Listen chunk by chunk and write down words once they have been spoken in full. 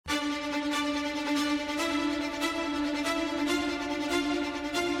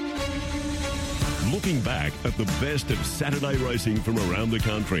Looking back at the best of Saturday racing from around the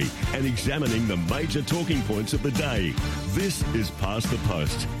country and examining the major talking points of the day. This is Past the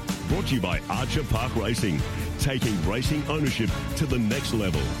Post. Brought to you by Archer Park Racing, taking racing ownership to the next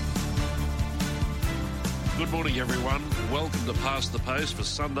level. Good morning, everyone. Welcome to Past the Post for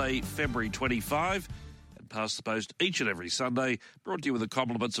Sunday, February 25. And Past the Post each and every Sunday, brought to you with the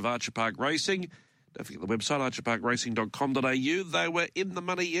compliments of Archer Park Racing. Don't forget the website, archerparkracing.com.au. They were in the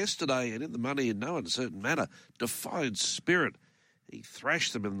money yesterday, and in the money in no uncertain manner. Defiant Spirit. He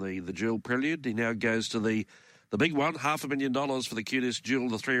thrashed them in the dual prelude. He now goes to the big one, $500,000 for the cutest duel,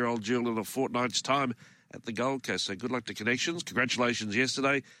 the 3-year-old duel, in a fortnight's time at the Gold Coast. So good luck to Connections. Congratulations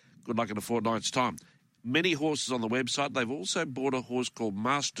yesterday. Good luck in a fortnight's time. Many horses on the website. They've also bought a horse called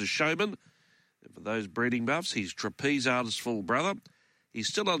Master Showman. And for those breeding buffs, he's Trapeze Artist's full brother. He's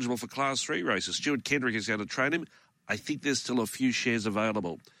still eligible for Class 3 races. Stuart Kendrick is going to train him. I think there's still a few shares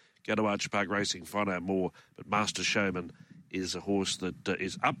available. Go to Archer Park Racing, find out more. But Master Showman is a horse that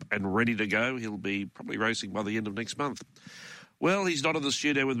is up and ready to go. He'll be probably racing by the end of next month. Well, he's not in the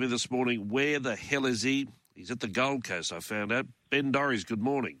studio with me this morning. Where the hell is he? He's at the Gold Coast, I found out. Ben Dorries, good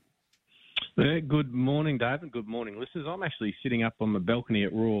morning. Good morning, David. Good morning, listeners. I'm actually sitting up on the balcony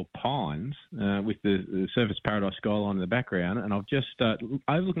at Royal Pines with the Surfers Paradise skyline in the background, and I've just,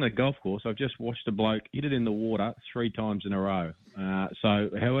 overlooking the golf course, I've just watched a bloke hit it in the water 3 times in a row. So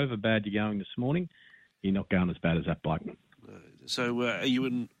however bad you're going this morning, you're not going as bad as that bloke. So are you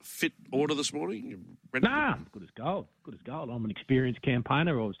in fit order this morning? Nah, good as gold. Good as gold. I'm an experienced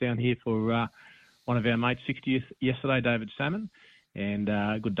campaigner. I was down here for one of our mates' 60th yesterday, David Salmon. And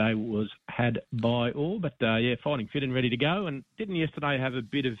a good day was had by all. But, fighting fit and ready to go. And didn't yesterday have a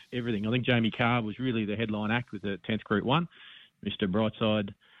bit of everything? I think Jamie Carr was really the headline act with the 10th Group 1. Mr.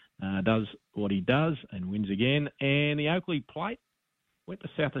 Brightside does what he does and wins again. And the Oakley Plate went to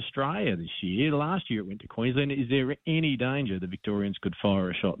South Australia this year. Last year it went to Queensland. Is there any danger the Victorians could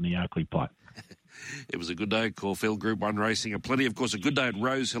fire a shot in the Oakley Plate? It was a good day at Caulfield Group 1 racing. And plenty, of course, a good day at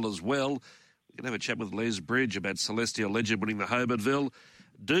Rosehill as well. We're going to have a chat with Les Bridge about Celestial Legend winning the Hobartville.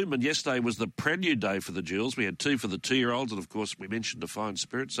 Doomben yesterday was the prelude day for the duels. We had 2 for the 2-year-olds, and, of course, we mentioned Defiant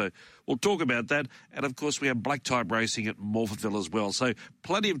Spirit. So we'll talk about that. And, of course, we have black type racing at Morphettville as well. So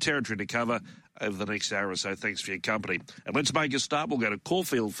plenty of territory to cover over the next hour or so. Thanks for your company. And let's make a start. We'll go to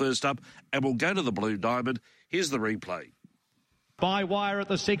Caulfield first up, and we'll go to the Blue Diamond. Here's the replay. By wire at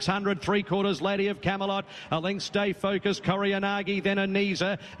the 600, 3/4 Lady of Camelot. A length Stay Focused, Corianagi, then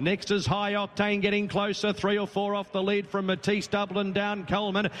Anisa. Next is High Octane getting closer, 3 or 4 off the lead from Matisse, Dublin down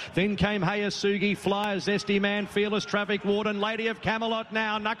Coleman. Then came Hayasugi, Flyer, Zesty Man, Fearless Traffic Warden. Lady of Camelot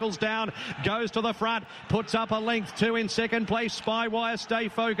now, knuckles down, goes to the front, puts up a length. 2 in second place, Spywire, Stay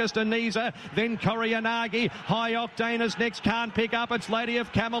Focused, Anisa. Then Corianagi, High Octane is next, can't pick up. It's Lady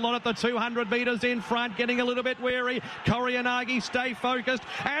of Camelot at the 200 metres in front, getting a little bit weary. Corianagi, Stay Focused,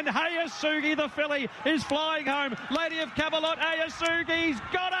 and Hayasugi, the filly, is flying home. Lady of Camelot, Hayasugi's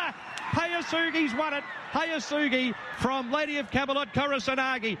got her. Hayasugi's won it. Hayasugi from Lady of Camelot,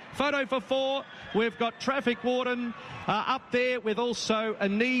 Corianagi. Photo for 4. We've got Traffic Warden up there with also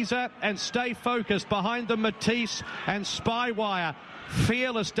Anisa and Stay Focused. Behind them, Matisse and Spywire.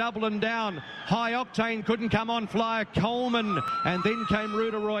 Fearless doubling down. High Octane couldn't come on, Flyer Coleman, and then came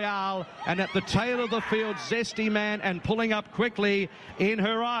Ruta Royale, and at the tail of the field, Zesty Man, and pulling up quickly in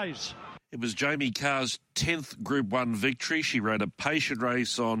her eyes. It was Jamie Carr's 10th Group 1 victory. She rode a patient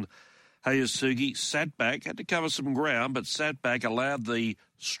race on Hayasugi, sat back, had to cover some ground, but sat back, allowed the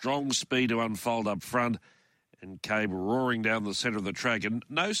strong speed to unfold up front, and came roaring down the centre of the track. And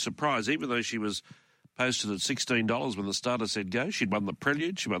no surprise, even though she was posted at $16 when the starter said go. She'd won the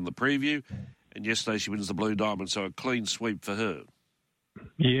prelude, she won the preview, and yesterday she wins the Blue Diamond, so a clean sweep for her.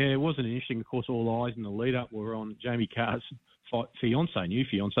 Yeah, it wasn't interesting. Of course, all eyes in the lead-up were on Jamie Carr's new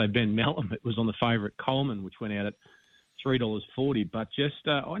fiance, Ben Mellum. It was on the favourite Coleman, which went out at $3.40. But just,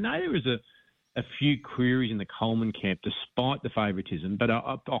 I know there was a few queries in the Coleman camp, despite the favouritism. But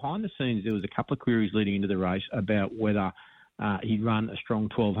behind the scenes, there was a couple of queries leading into the race about whether he'd run a strong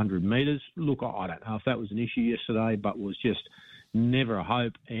 1,200 metres. Look, I don't know if that was an issue yesterday, but was just never a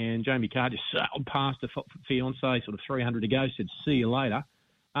hope. And Jamie Carr just sailed past the fiancé, sort of 300 to go, said, see you later.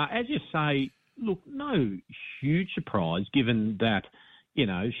 As you say, look, no huge surprise given that, you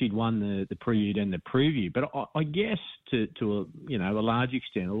know, she'd won the prelude and the preview. But I guess to a large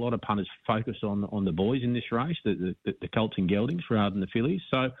extent, a lot of punters focus on the boys in this race, the colts and geldings rather than the fillies.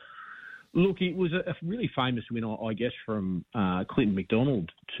 So, look, it was a really famous win, I guess, from Clinton McDonald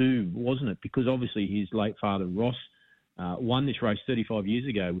too, wasn't it? Because obviously his late father, Ross, won this race 35 years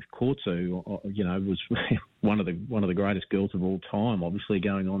ago with Kortzu, was one of the greatest girls of all time, obviously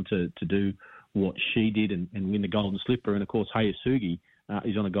going on to do what she did and win the Golden Slipper. And, of course, Hayasugi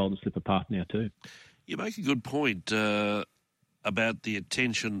is on a Golden Slipper path now too. You make a good point about the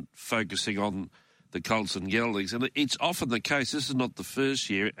attention focusing on the Colts and Geldings. And it's often the case, this is not the first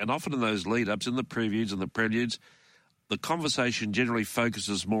year, and often in those lead-ups, in the previews and the preludes, the conversation generally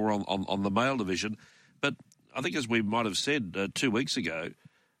focuses more on the male division. But I think, as we might have said 2 weeks ago,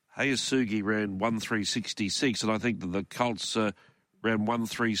 Hayasugi ran 1:3.66, and I think that the Colts ran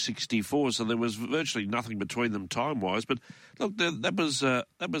 1:3.64, so there was virtually nothing between them time-wise. But look, that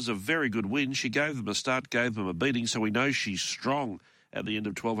was a very good win. She gave them a start, gave them a beating, so we know she's strong at the end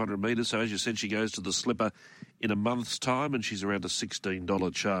of 1,200 metres. So, as you said, she goes to the Slipper in a month's time, and she's around a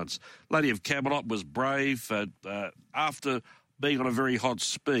 $16 chance. Lady of Camelot was brave. After being on a very hot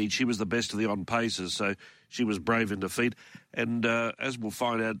speed, she was the best of the on-paces, so she was brave in defeat. And as we'll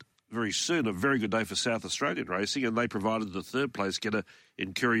find out very soon, a very good day for South Australian racing, and they provided the third-place getter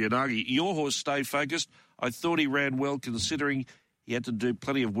in Kuryanagi. Your horse, Stay Focused, I thought he ran well, considering he had to do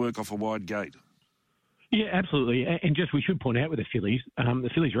plenty of work off a wide gate. Yeah, absolutely. And just we should point out with the fillies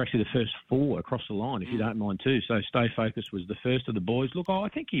were actually the first 4 across the line, if you don't mind too. So Stay Focused was the first of the boys. Look, I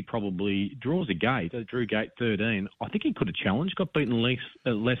think he probably draws a gate, drew gate 13. I think he could have challenged, got beaten less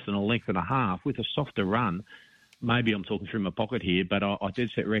than a length and a half with a softer run. Maybe I'm talking through my pocket here, but I dead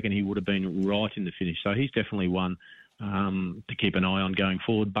set reckon he would have been right in the finish. So he's definitely one to keep an eye on going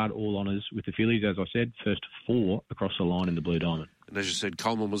forward. But all honours with the fillies, as I said, first 4 across the line in the Blue Diamond. And as you said,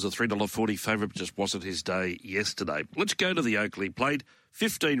 Coleman was a $3.40 favourite, but just wasn't his day yesterday. Let's go to the Oakley Plate.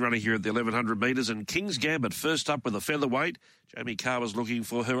 15 runner here at the 1,100 metres, and King's Gambit first up with a featherweight. Jamie Carr was looking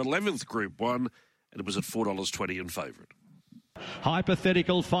for her 11th Group 1, and it was at $4.20 in favourite.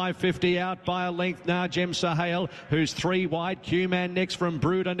 Hypothetical 550 out by a length. Najem Sahel, who's 3 wide. Q-Man next from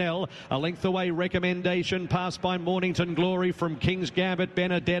Brudenell. A length away, Recommendation passed by Mornington Glory from King's Gambit.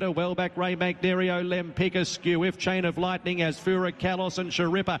 Benedetta, well back, Ray Magnerio, Lempicka, Skew, If Chain of Lightning, Asfura, Kalos and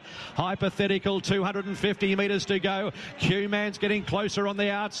Sharippa. Hypothetical 250 metres to go. Q-Man's getting closer on the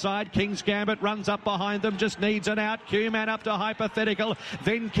outside. King's Gambit runs up behind them, just needs an out. Q-Man up to Hypothetical,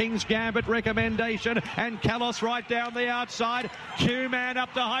 then King's Gambit, Recommendation, and Kalos right down the outside. Q-Man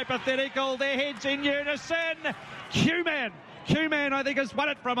up to Hypothetical, their heads in unison. Q-Man, I think, has won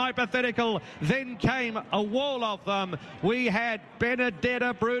it from Hypothetical. Then came a wall of them. We had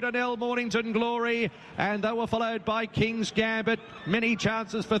Benedetta, Brudenell, Mornington Glory, and they were followed by King's Gambit. Many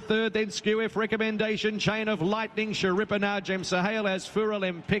chances for third, then Skew If Recommendation, Chain of Lightning, Sharippa, Najem Sahel, Asfura,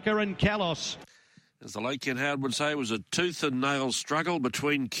 Lempicka and Kalos. As the late Ken Howard would say, it was a tooth and nail struggle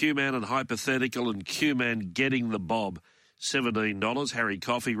between Q-Man and Hypothetical, and Q-Man getting the bob. $17. Harry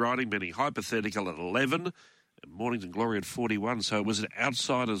Coffey riding, Benny Hypothetical at 11, and Mornington Glory at 41. So it was an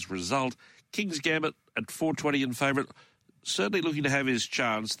outsider's result. King's Gambit at 4.20 in favourite. Certainly looking to have his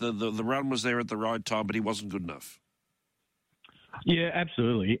chance. The run was there at the right time, but he wasn't good enough. Yeah,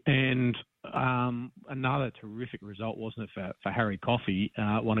 absolutely. And another terrific result, wasn't it, for Harry Coffey?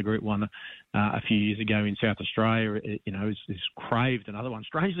 Won a Group 1 a few years ago in South Australia. Is craved another one.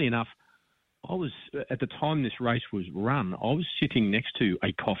 Strangely enough, I was, at the time this race was run, I was sitting next to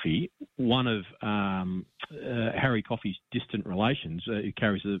a Coffey, one of Harry Coffey's distant relations, who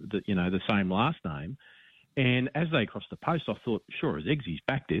carries the same last name. And as they crossed the post, I thought, sure as eggs, he's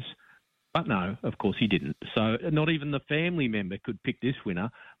backed this. But no, of course he didn't. So not even the family member could pick this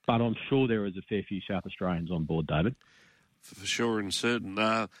winner, but I'm sure there is a fair few South Australians on board, David. For sure and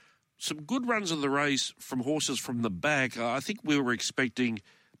certain. Some good runs of the race from horses from the back. I think we were expecting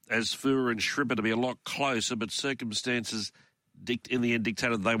Asfura and Shripper to be a lot closer, but circumstances in the end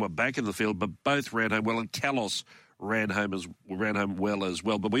dictated they were back in the field, but both ran home well, and Kalos ran home well as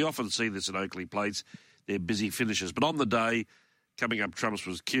well. But we often see this at Oakley Plates. They're busy finishers. But on the day, coming up trumps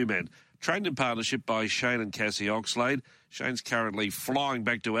was Q-Man. Trained in partnership by Shane and Cassie Oxlade. Shane's currently flying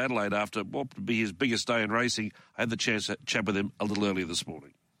back to Adelaide after what would be his biggest day in racing. I had the chance to chat with him a little earlier this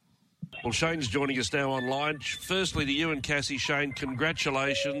morning. Well, Shane's joining us now online. Firstly, to you and Cassie, Shane,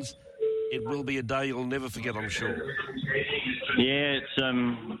 congratulations. It will be a day you'll never forget, I'm sure. Yeah,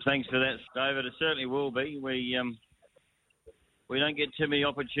 it's thanks for that, David. It certainly will be. We don't get too many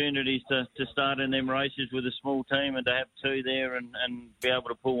opportunities to start in them races with a small team, and to have 2 there and be able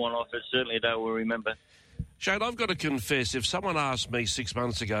to pull one off, it's certainly a day we'll remember. Shane, I've got to confess, if someone asked me 6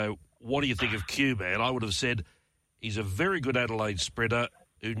 months ago, what do you think of Q-Man, I would have said he's a very good Adelaide spreader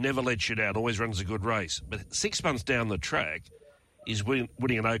who never lets you down, always runs a good race. But 6 months down the track, he's winning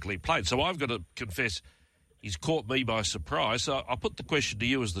an Oakley Plate. So I've got to confess, he's caught me by surprise. So I'll put the question to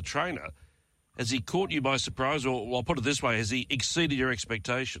you as the trainer. Has he caught you by surprise, or I'll put it this way, has he exceeded your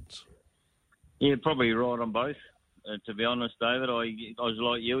expectations? Yeah, probably right on both. to be honest, David. I was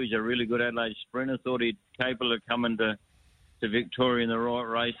like you. He's a really good Adelaide sprinter. Thought he'd capable of coming to Victoria in the right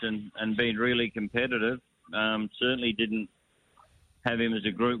race and being really competitive. Certainly didn't have him as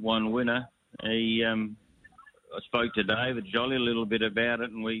a Group 1 winner. I spoke to David Jolly a little bit about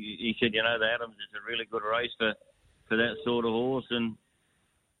it, and he said, the Adams is a really good race for that sort of horse, and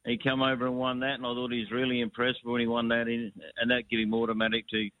he come over and won that, and I thought he was really impressed when he won that, and that gave him automatic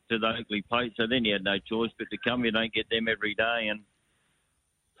to the Oakley Plate. So then he had no choice but to come. You don't get them every day, and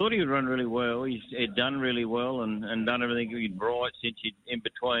thought he would run really well. He'd done really well and done everything he'd right since he'd in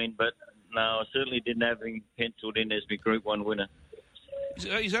between, but no, I certainly didn't have him penciled in as my Group 1 winner.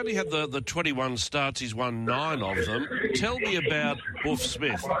 He's only had the 21 starts. He's won 9 of them. Tell me about Buff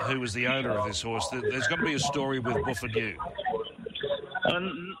Smith, who was the owner of this horse. There's got to be a story with Buff and you.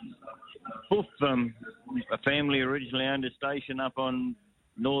 Buff, a family originally owned a station up on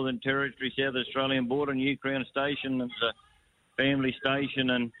Northern Territory, South Australian border, New Crown Station. It was a family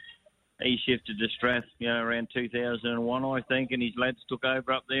station, and he shifted to Strath, around 2001, I think, and his lads took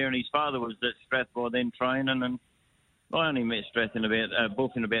over up there, and his father was at Strath by then training, and I only met Strath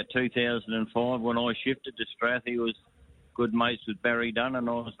Buff in about 2005 when I shifted to Strath. He was good mates with Barry Dunn, and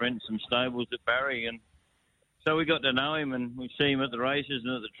I was renting some stables at Barry, and so we got to know him, and we see him at the races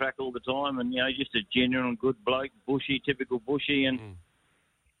and at the track all the time, and just a genuine good bloke, bushy, typical bushy, and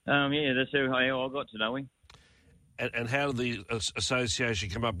that's how I got to know him. And how did the association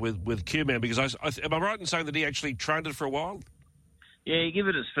come up with Q-Man? Because am I right in saying that he actually trained it for a while? Yeah, he gave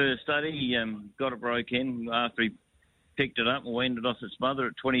it its first study. He got it broke in after he picked it up and weaned it off its mother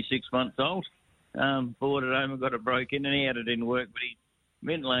at 26 months old. Bought it home and got it broke in, and he had it in work. But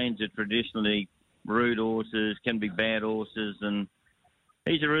Mint Lanes are traditionally rude horses, can be bad horses, and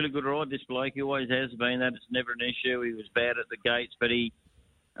he's a really good ride, this bloke. He always has been that. It's never an issue. He was bad at the gates, but he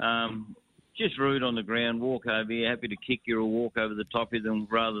just rude on the ground, walk over you, happy to kick you or walk over the top of them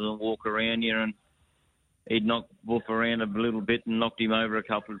rather than walk around you. And he'd knocked Buff around a little bit and knocked him over a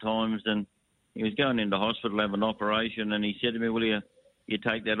couple of times, and he was going into hospital to have an operation, and he said to me, will you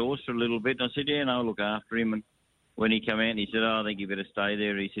take that horse for a little bit? And I said, yeah, no, I'll look after him. And when he came out, he said, I think you better stay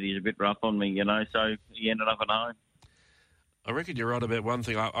there. He said, he's a bit rough on me, so he ended up at home. I reckon you're right about one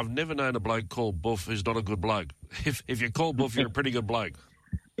thing. I've never known a bloke called Buff who's not a good bloke. If you're called Buff, you're a pretty good bloke.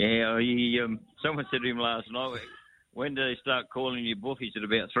 Yeah, someone said to him last night, when do they start calling you Buff? He said,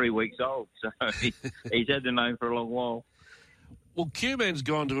 about 3 weeks old. So he's had the name for a long while. Well, Q-Man's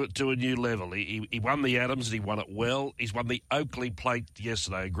gone to a new level. He won the Adams and he won it well. He's won the Oakley Plate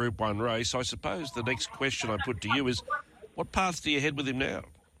yesterday, a Group 1 race. So I suppose the next question I put to you is, what path do you head with him now?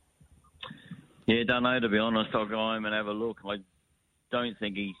 Yeah, don't know, to be honest. I'll go home and have a look. I don't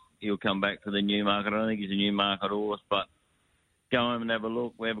think he'll come back for the Newmarket. I don't think he's a Newmarket horse, but go home and have a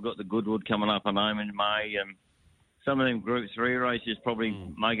look. We've got the Goodwood coming up on home in May, and some of them Group 3 races probably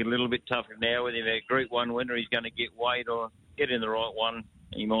make it a little bit tougher now with him. A Group 1 winner, he's going to get weight or get in the right one.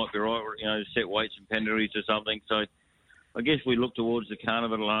 He might be right, set weights and penalties or something. So I guess we look towards the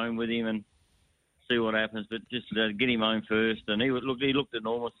Carnival at home with him and see what happens. But just get him home first. And he looked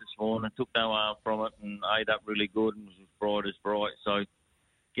enormous this morning, took no harm from it, and ate up really good and was as bright as bright. So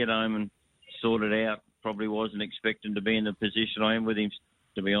get home and sort it out. Probably wasn't expecting to be in the position I am with him,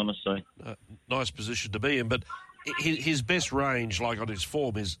 to be honest. So nice position to be in, but his best range, like on his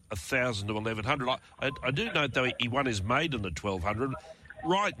form, is 1,000 to 1,100. I do note, though, he won his maiden at 1,200.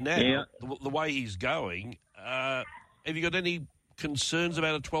 Right now, the way he's going, have you got any concerns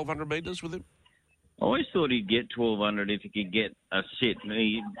about a 1,200 metres with him? I always thought he'd get 1,200 if he could get a sit.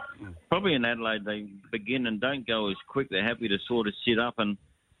 Probably in Adelaide, they begin and don't go as quick. They're happy to sort of sit up, and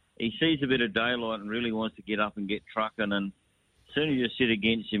he sees a bit of daylight and really wants to get up and get trucking, and as soon as you sit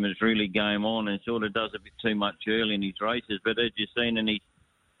against him, it's really game on, and sort of does a bit too much early in his races. But as you've seen in his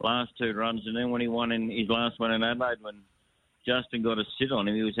last 2 runs, and then when he won in his last one in Adelaide, when Justin got a sit on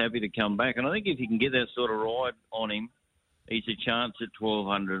him, he was happy to come back. And I think if he can get that sort of ride on him, he's a chance at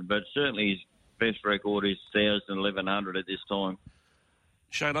 1,200. But certainly his best record is 1,000, 1,100 at this time.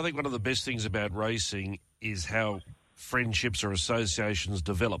 Shane, I think one of the best things about racing is how friendships or associations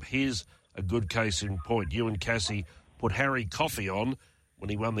develop. Here's a good case in point. You and Cassie put Harry Coffey on when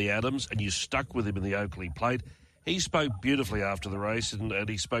he won the Adams, and you stuck with him in the Oakley Plate. He spoke beautifully after the race, and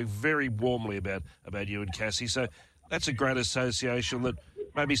he spoke very warmly about you and Cassie. So that's a great association that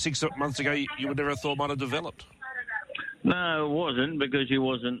maybe 6 months ago you would never have thought might have developed. No, it wasn't, because he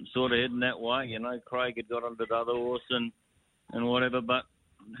wasn't sort of heading that way. Craig had got onto the other horse and whatever, but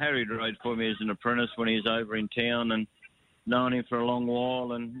Harry rode for me as an apprentice when he was over in town, and known him for a long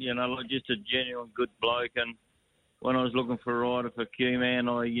while, and, just a genuine good bloke. And when I was looking for a rider for Q-Man,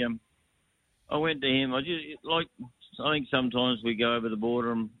 I I went to him. I think sometimes we go over the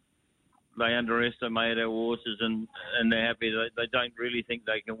border and they underestimate our horses and they're happy. They don't really think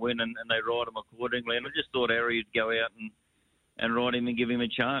they can win and they ride them accordingly. And I just thought Harry would go out and ride him and give him a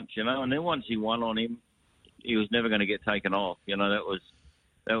chance, And then once he won on him, he was never going to get taken off.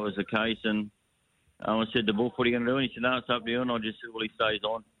 That was the case. And I said to Buff, what are you going to do? And he said, no, it's up to you. And I just said, well, he stays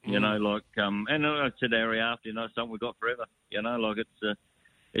on, and I said to Harry after, something we've got forever,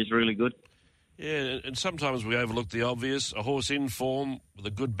 it's really good. Yeah, and sometimes we overlook the obvious. A horse in form with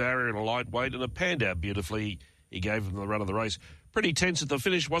a good barrier and a lightweight, and it panned out beautifully. He gave them the run of the race. Pretty tense at the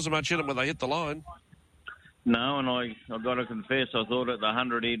finish. Wasn't much in it when they hit the line. No, and I've got to confess, I thought at the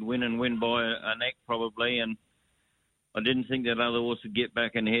 100 he'd win by a neck probably, and I didn't think that other horse would get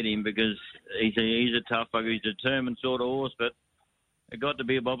back and hit him because he's a tough bugger. He's a determined sort of horse, but it got to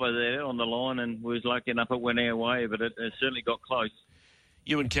be a bobber there on the line, and we was lucky enough it went our way, but it certainly got close.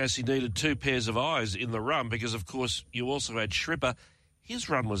 You and Cassie needed two pairs of eyes in the run because, of course, you also had Shripper. His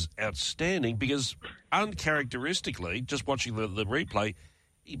run was outstanding because, uncharacteristically, just watching the replay,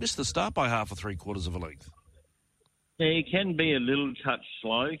 he missed the start by half or three-quarters of a length. Yeah, he can be a little touch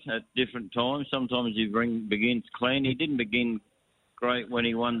slow at different times. Sometimes he begins clean. He didn't begin great when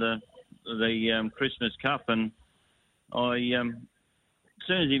he won the Christmas Cup, and as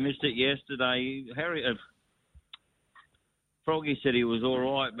soon as he missed it yesterday, Froggy said he was all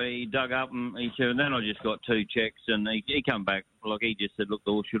right, but he dug up and he said, and then I just got two checks, and he come back. He just said, look,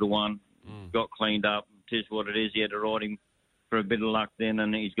 the horse should have won. Got cleaned up. Tis what it is. He had to ride him for a bit of luck then,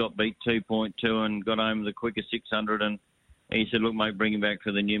 and he's got beat 2.2 and got home the quickest 600. And he said, look, mate, bring him back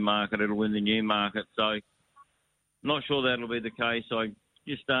to the new market. It'll win the new market. So not sure that'll be the case. I'm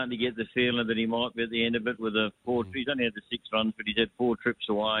just starting to get the feeling that he might be at the end of it with he's only had the 6 runs, but he's had 4 trips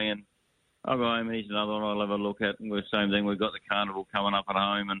away, and I'll go home and he's another one I'll have a look at. And the same thing, we've got the carnival coming up at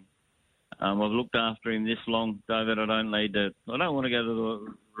home, and I've looked after him this long, David. I don't want to go to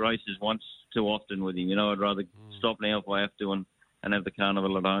the races once too often with him. I'd rather stop now if I have to and have the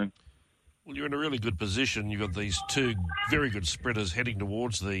carnival at home. Well, you're in a really good position. You've got these two very good sprinters heading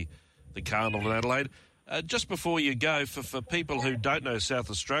towards the carnival in Adelaide. Just before you go, for people who don't know South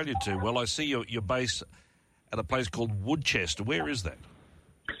Australia too well, I see you're based at a place called Woodchester. Where is that?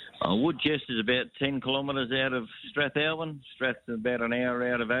 Woodchester is about 10 kilometres out of Strathalbyn. Strath's about an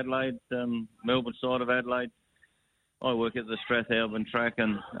hour out of Adelaide, Melbourne side of Adelaide. I work at the Strathalbyn track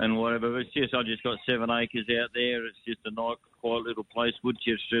and whatever. It's just I just got 7 acres out there. It's just a nice, quiet little place.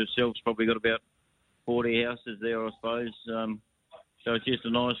 Woodchester itself's probably got about 40 houses there, I suppose. So it's just a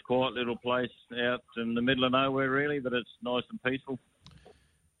nice, quiet little place out in the middle of nowhere, really, but it's nice and peaceful.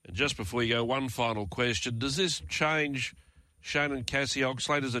 And just before you go, one final question. Does this change Shane and Cassie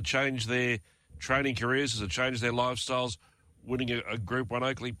Oxlade? Does it change their training careers? Does it change their lifestyles winning a Group 1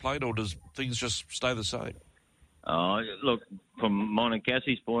 Oakley plate, or does things just stay the same? Look, from mine and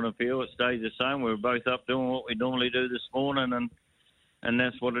Cassie's point of view, it stays the same. We're both up doing what we normally do this morning, and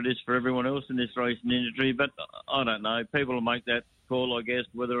that's what it is for everyone else in this racing industry. But I don't know. People will make that call, I guess,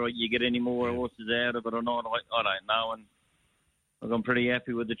 whether you get any more horses out of it or not. I don't know. And look, I'm pretty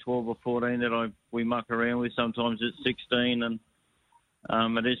happy with the 12 or 14 that we muck around with. Sometimes it's 16, and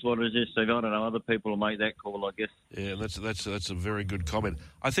it is what it is. So I don't know. Other people will make that call, I guess. Yeah, that's a very good comment.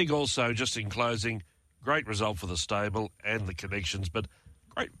 I think also, just in closing, great result for the stable and the connections, but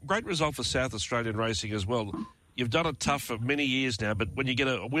great result for South Australian racing as well. You've done it tough for many years now, but when you get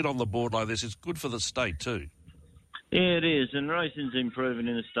a win on the board like this, it's good for the state too. Yeah, it is, and racing's improving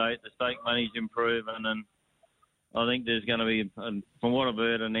in the state. The stake money's improving, and I think there's going to be, from what I've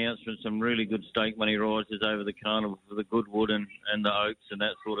heard, announcements, some really good stake money rises over the carnival for the Goodwood and the Oaks and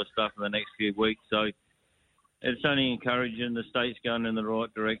that sort of stuff in the next few weeks. So it's only encouraging. The state's going in the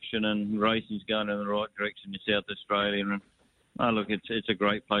right direction and racing's going in the right direction in South Australia. And look, it's a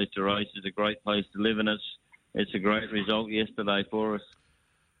great place to race. It's a great place to live, and it's a great result yesterday for us.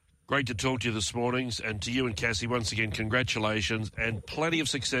 Great to talk to you this morning, and to you and Cassie, once again, congratulations and plenty of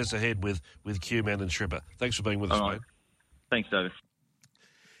success ahead with Q-Man and Shripper. Thanks for being with us, mate. Thanks, David.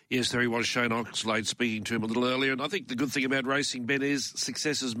 Yes, there he was, Shane Oxlade, speaking to him a little earlier. And I think the good thing about racing, Ben, is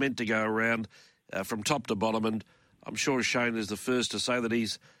success is meant to go around from top to bottom. And I'm sure Shane is the first to say that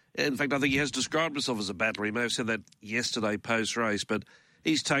in fact, I think he has described himself as a battler. He may have said that yesterday post-race, but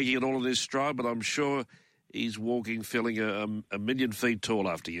he's taking it all in his stride. But I'm sure he's feeling a million feet tall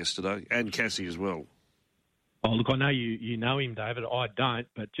after yesterday, and Cassie as well. Oh, look, I know you know him, David. I don't,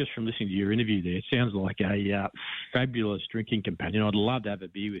 but just from listening to your interview there, it sounds like a fabulous drinking companion. I'd love to have a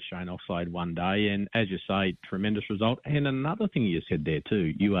beer with Shane Oxlade one day. And as you say, tremendous result. And another thing you said there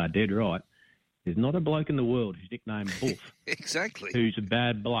too, you are dead right. There's not a bloke in the world who's nicknamed Buff. Exactly. Who's a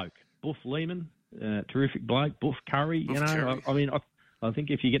bad bloke. Buff Lehman, terrific bloke. Buff Curry, Buff you know. Curry. I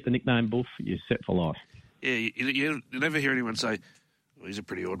think if you get the nickname Buff, you're set for life. Yeah, you never hear anyone say, well, he's a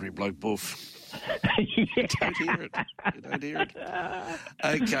pretty ordinary bloke, Buff. Yeah. You don't hear it. You don't hear it.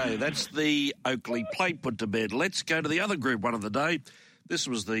 Okay, that's the Oakley Plate put to bed. Let's go to the other Group 1 of the day. This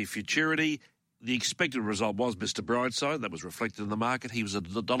was the Futurity. The expected result was Mr. Brightside. That was reflected in the market. He was at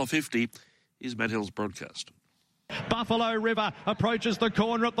 $1.50. Here's Matt Hill's broadcast. Buffalo River approaches the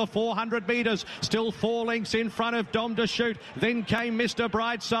corner at the 400 metres. Still 4 lengths in front of Dom to Shoot. Then came Mr.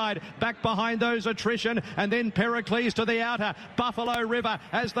 Brightside. Back behind those Attrition. And then Pericles to the outer. Buffalo River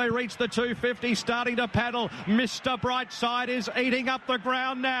as they reach the 250 starting to paddle. Mr. Brightside is eating up the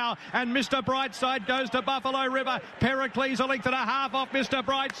ground now. And Mr. Brightside goes to Buffalo River. Pericles a length and a half off Mr.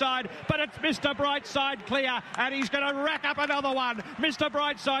 Brightside. But it's Mr. Brightside clear. And he's going to rack up another one. Mr.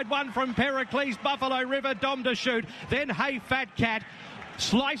 Brightside won from Pericles. Buffalo River, Dom to Shoot. Then Hey Fat Cat.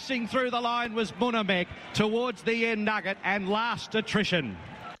 Slicing through the line was Munamek towards the end Nugget and last Attrition.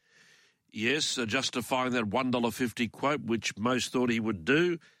 Yes, justifying that $1.50 quote, which most thought he would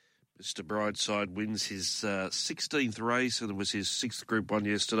do. Mr. Brightside wins his 16th race, and it was his 6th Group 1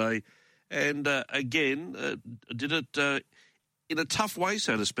 yesterday. And again, did it in a tough way,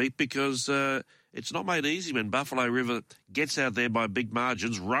 so to speak, because it's not made easy when Buffalo River gets out there by big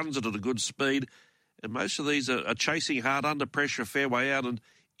margins, runs it at a good speed. And most of these are chasing hard, under pressure, fair way out, and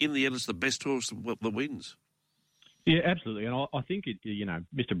in the end, it's the best horse that wins. Yeah, absolutely. And I think,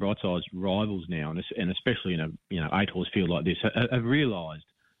 Mr. Brightside's rivals now, and especially in a 8-horse field like this, have realised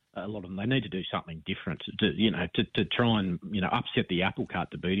a lot of them, they need to do something different to try and, upset the apple cart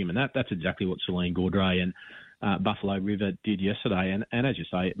to beat him. And that's exactly what Celine Gaudray and Buffalo River did yesterday. And as you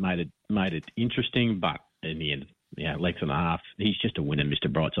say, it made it interesting, but in the end, length and a half. He's just a winner,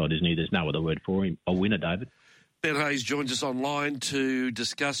 Mr. Brightside, isn't he? There's no other word for him. A winner, David. Ben Hayes joins us online to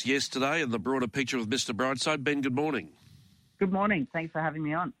discuss yesterday and the broader picture of Mr. Brightside. Ben, good morning. Good morning. Thanks for having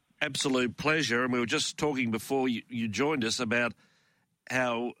me on. Absolute pleasure. And we were just talking before you joined us about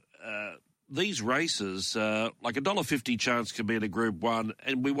how these races, like $1.50 chance can be in a Group 1,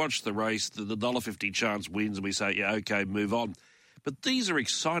 and we watch the race, the $1.50 chance wins, and we say, yeah, okay, move on. But these are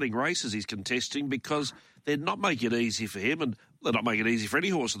exciting races he's contesting because they're not making it easy for him, and they're not making it easy for any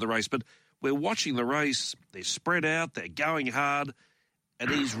horse in the race. But we're watching the race. They're spread out. They're going hard, and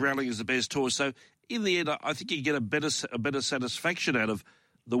he's rallying as the best horse. So in the end, I think you get a better satisfaction out of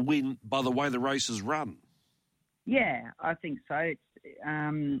the win by the way the race is run. Yeah, I think so. It's,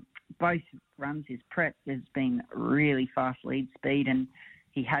 both runs, his prep has been really fast lead speed, and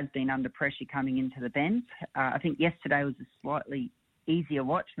he has been under pressure coming into the bend. I think yesterday was a slightly easier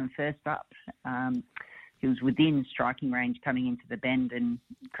watch than first up. He was within striking range coming into the bend, and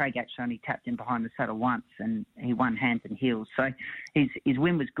Craig actually only tapped him behind the saddle once, and he won hands and heels. So his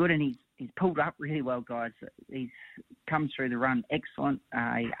win was good, and he's pulled up really well, guys. He's come through the run excellent.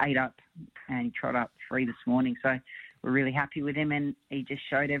 He ate up and he trot up 3 this morning. So we're really happy with him, and he just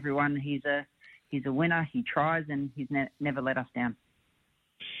showed everyone he's a winner. He tries, and he's never let us down.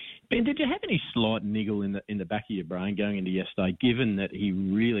 Ben, did you have any slight niggle in the back of your brain going into yesterday, given that he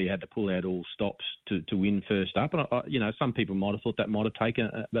really had to pull out all stops to win first up? And some people might have thought that might have taken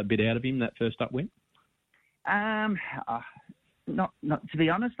a bit out of him, that first up win. Not to be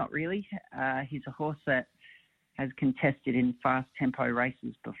honest, not really. He's a horse that has contested in fast tempo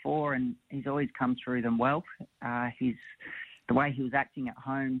races before, and he's always come through them well. The way he was acting at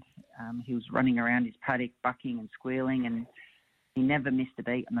home, he was running around his paddock, bucking and squealing, and he never missed a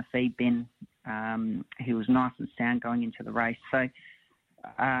beat on the feed bin. He was nice and sound going into the race. So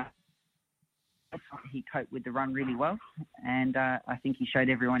he coped with the run really well, and I think he showed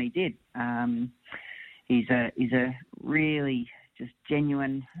everyone he did. He's a really just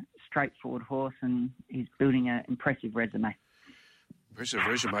genuine, straightforward horse, and he's building an impressive resume. Impressive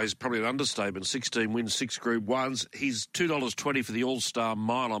resume is probably an understatement. 16 wins, 6 Group 1s. He's $2.20 for the All-Star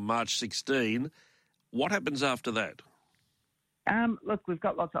Mile on March 16. What happens after that? Look, we've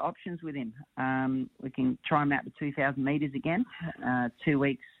got lots of options with him. We can try him out the 2,000 metres again, 2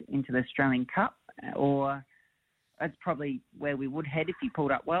 weeks into the Australian Cup, or that's probably where we would head if he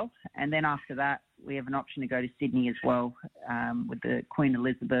pulled up well. And then after that, we have an option to go to Sydney as well with the Queen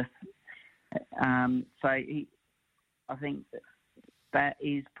Elizabeth. I think that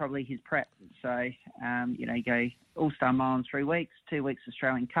is probably his prep. So, you go All-Star Mile in 3 weeks, 2 weeks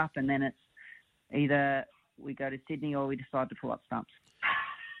Australian Cup, and then it's either we go to Sydney or we decide to pull up stumps.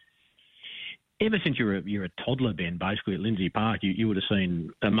 Ever since you're a toddler, Ben, basically at Lindsay Park, you would have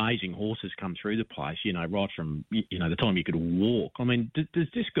seen amazing horses come through the place, right from, the time you could walk. I mean, does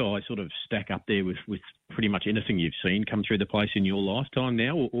this guy sort of stack up there with pretty much anything you've seen come through the place in your lifetime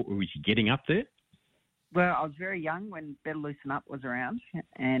now, or is he getting up there? Well, I was very young when Better Loosen Up was around,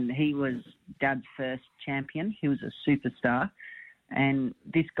 and he was Dad's first champion. He was a superstar, and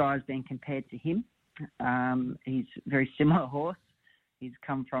this guy's been compared to him. He's a very similar horse. He's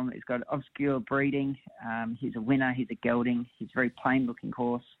got obscure breeding. He's a winner. He's a gelding. He's a very plain-looking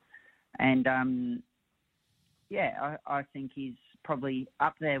horse. And, I think he's probably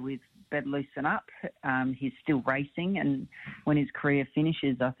up there with Better Loosen Up. He's still racing, and when his career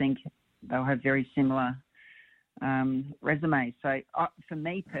finishes, I think they'll have very similar resumes. So for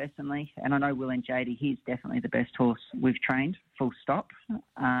me personally, and I know Will and JD, he's definitely the best horse we've trained, full stop.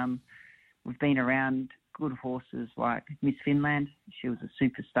 We've been around good horses like Miss Finland. She was a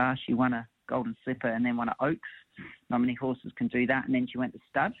superstar. She won a Golden Slipper and then won an Oaks. Not many horses can do that. And then she went to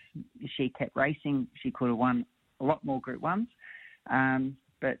stud. If she kept racing, she could have won a lot more Group 1s.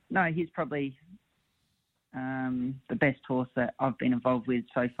 But no, he's probably the best horse that I've been involved with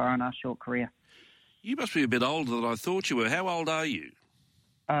so far in our short career. You must be a bit older than I thought you were. How old are you?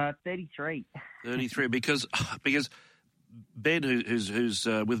 33. 33, because Ben, who's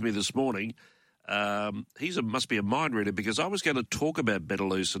with me this morning, must be a mind reader, because I was going to talk about Better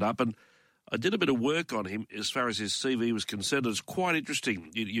Loosen Up, and I did a bit of work on him as far as his CV was concerned. It's quite interesting.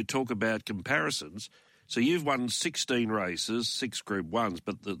 You talk about comparisons. So you've won 16 races, 6 Group 1s,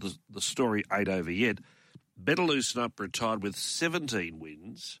 but the story ain't over yet. Better Loosen Up retired with 17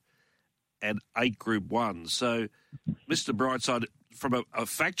 wins and 8 Group 1s. So Mr. Brightside, from a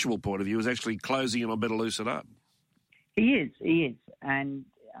factual point of view, is actually closing in on Better Loosen Up. He is. And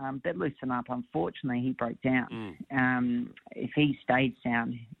Better Loosen Up, unfortunately, he broke down. If he stayed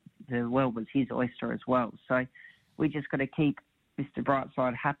sound, the world was his oyster as well. So we just got to keep Mr.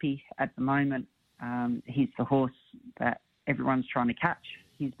 Brightside happy at the moment. He's the horse that everyone's trying to catch.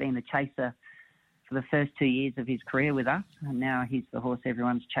 He's been the chaser for the first 2 years of his career with us, and now he's the horse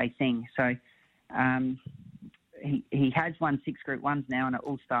everyone's chasing. So he has won 6 Group 1s now in an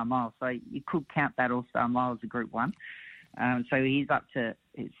All-Star Mile, so you could count that All-Star Mile as a Group 1. So he's up to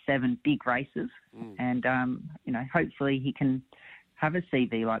 7 big races, and hopefully he can have a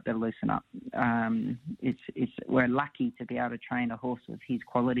CV like Better Loosen Up. We're lucky to be able to train a horse of his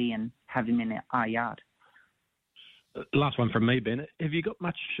quality and have him in our yard. Last one from me, Ben. Have you got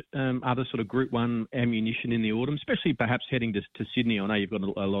much other sort of Group 1 ammunition in the autumn, especially perhaps heading to Sydney? I know you've got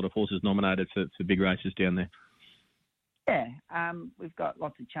a lot of horses nominated for big races down there. Yeah, we've got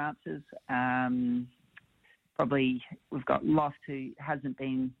lots of chances. Probably we've got Loft, who hasn't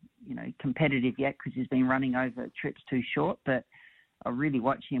been, competitive yet because he's been running over trips too short, but I really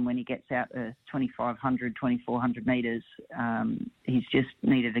watch him when he gets out to 2,500, 2,400 metres. He's just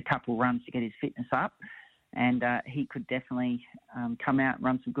needed a couple runs to get his fitness up, and he could definitely come out and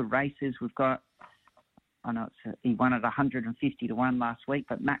run some good races. We've got, he won at 150 to 1 last week,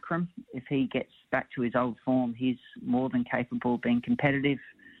 but Macram, if he gets back to his old form, he's more than capable of being competitive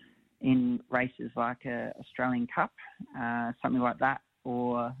in races like a Australian Cup, something like that,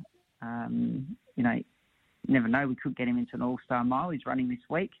 or, never know, we could get him into an All-Star Mile. He's running this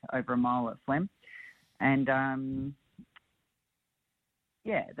week over a mile at Flem. And,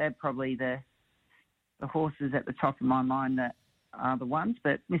 they're probably the horses at the top of my mind that are the ones.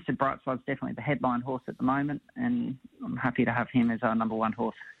 But Mr. Brightside's definitely the headline horse at the moment, and I'm happy to have him as our number one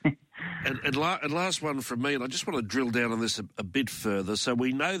horse. and last one from me, and I just want to drill down on this a bit further. So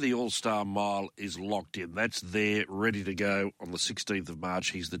we know the All-Star Mile is locked in. That's there, ready to go on the 16th of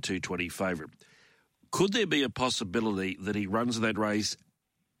March. He's the 220 favourite. Could there be a possibility that he runs that race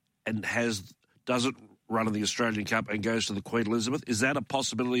and doesn't run in the Australian Cup and goes to the Queen Elizabeth? Is that a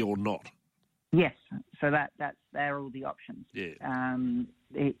possibility or not? Yes. So they're all the options. Yeah.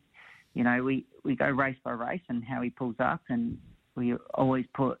 We go race by race and how he pulls up, and we always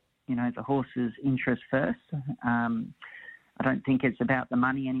put, the horse's interest first. I don't think it's about the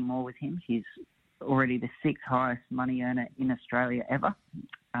money anymore with him. He's already the 6th highest money earner in Australia ever.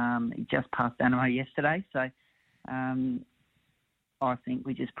 He just passed Animo yesterday. So I think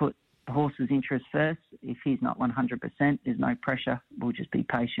we just put the horse's interest first. If he's not 100%, there's no pressure. We'll just be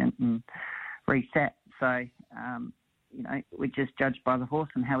patient and reset. So, we're just judged by the horse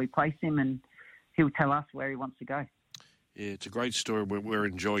and how we place him, and he'll tell us where he wants to go. Yeah, it's a great story. We're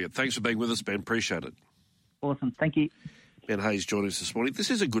enjoying it. Thanks for being with us, Ben. Appreciate it. Awesome. Thank you. Ben Hayes joined us this morning. This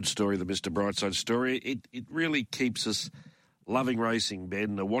is a good story, the Mr. Brightside story. It really keeps us loving racing,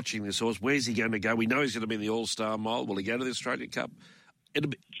 Ben, watching this horse. Where's he going to go? We know he's going to be in the All-Star Mile. Will he go to the Australian Cup?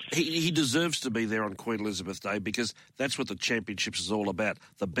 He deserves to be there on Queen Elizabeth Day because that's what the championships is all about,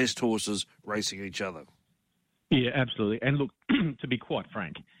 the best horses racing each other. Yeah, absolutely. And look, to be quite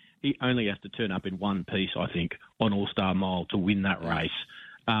frank, he only has to turn up in one piece, I think, on All-Star Mile to win that race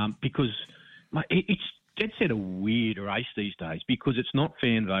because it's dead set a weird race these days because it's not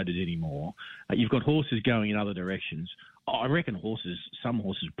fan voted anymore. You've got horses going in other directions. I reckon some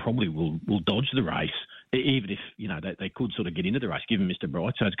horses probably will dodge the race, even if, they could sort of get into the race, given Mr.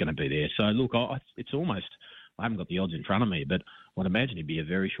 Brightside's going to be there. So, look, it's almost, I haven't got the odds in front of me, but I'd imagine he'd be a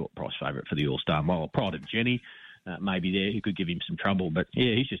very short price favourite for the All-Star Mile. Pride of Jenny maybe there, who could give him some trouble. But,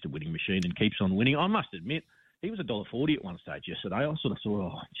 yeah, he's just a winning machine and keeps on winning. I must admit, he was $1.40 at one stage yesterday. I sort of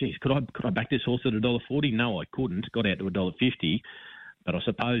thought, geez, could I back this horse at $1.40? No, I couldn't. Got out to $1.50. But I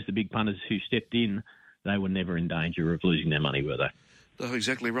suppose the big punters who stepped in, they were never in danger of losing their money, were they? No,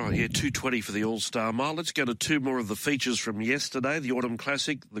 exactly right. Yeah, $2.20 for the All-Star Mile. Let's go to two more of the features from yesterday, the Autumn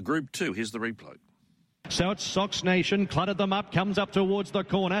Classic, the Group 2. Here's the replay. So it's Sox Nation, cluttered them up, comes up towards the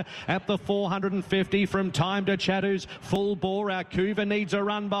corner at the 450 from Time to Chattoos. Full bore, Arcuva needs a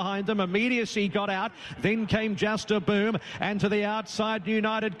run behind them. Immediacy got out, then came Just a Boom, and to the outside,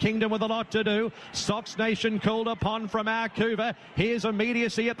 United Kingdom with a lot to do. Sox Nation called upon from Arcuva. Here's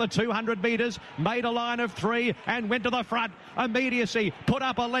Immediacy at the 200 metres, made a line of 3 and went to the front. Immediacy put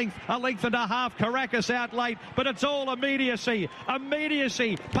up a length and a half. Caracas out late, but it's all Immediacy.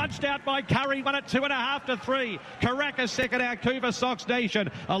 Immediacy punched out by Curry, won at 2.5 to 3. Caracas second, Arcuva, Sox Nation.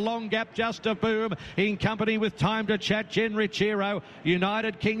 A long gap, Just a Boom in company with Time to Chat, Jen Richero.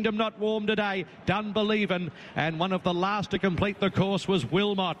 United Kingdom not warm today, done believin', and one of the last to complete the course was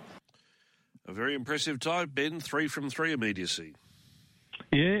Wilmot. A very impressive time, Ben. 3 from 3 Immediacy.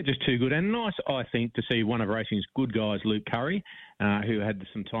 Yeah, just too good. And nice, I think, to see one of racing's good guys, Luke Curry, who had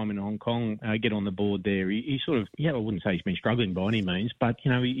some time in Hong Kong, get on the board there. He sort of, I wouldn't say he's been struggling by any means, but,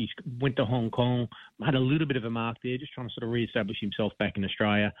 he went to Hong Kong, made a little bit of a mark there, just trying to sort of re-establish himself back in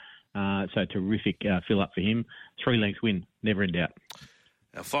Australia. So terrific fill up for him. 3-length win, never in doubt.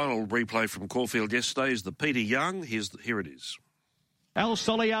 Our final replay from Caulfield yesterday is the Peter Young. Here it is. El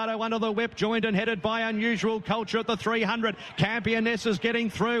Soliado under the whip, joined and headed by Unusual Culture at the 300. Campionessa's getting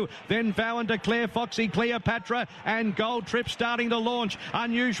through. Then Vow and Declare, Foxy Cleopatra, and Gold Trip starting to launch.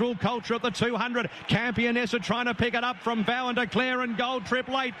 Unusual Culture at the 200. Campionessa trying to pick it up from Vow and Declare, and Gold Trip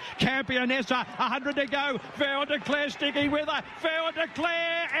late. Campionessa, 100 to go. Vow and Declare sticking with her. Vow and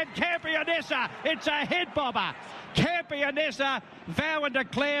Declare and Campionessa. It's a head bobber. Campionessa, Vow and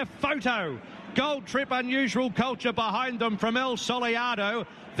Declare photo. Gold Trip, Unusual Culture behind them from El Soliado.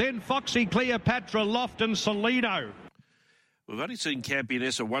 Then Foxy Cleopatra, Loft and Solino. We've only seen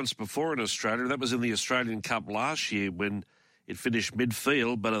Campionessa once before in Australia. That was in the Australian Cup last year when it finished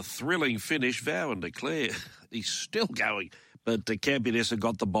midfield, but a thrilling finish. Vow and Declare, he's still going. But Campionessa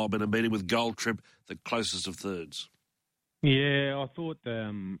got the bob in a meeting with Gold Trip, the closest of thirds. Yeah, I thought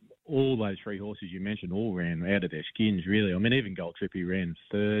all those three horses you mentioned all ran out of their skins, really. I mean, even Gold Trip, he ran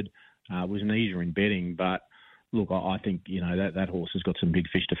third. Was an easier in betting, but look, I think that horse has got some big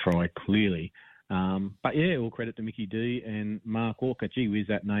fish to fry clearly. But yeah, all credit to Mickey D and Mark Walker. Gee whiz,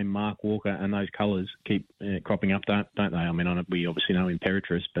 that name Mark Walker and those colours keep cropping up, don't they? I mean, we obviously know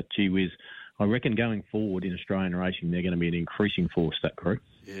Imperatrice, but gee whiz, I reckon going forward in Australian racing, they're going to be an increasing force, that crew.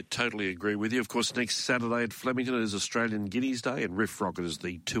 Yeah, totally agree with you. Of course, next Saturday at Flemington is Australian Guineas Day, and Riff Rocket is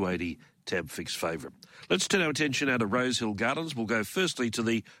the 280 tab fixed favourite. Let's turn our attention now to Rosehill Gardens. We'll go firstly to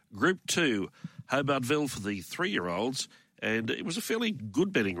the Group 2 Hobartville for the 3-year-olds, and it was a fairly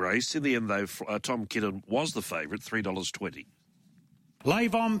good betting race. In the end, though, Tom Kidden was the favourite, $3.20.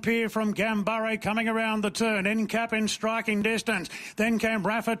 Vampire from Gambare coming around the turn. Incap in striking distance. Then came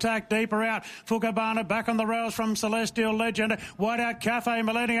Raff Attack deeper out. Fukabana back on the rails from Celestial Legend. Whiteout Cafe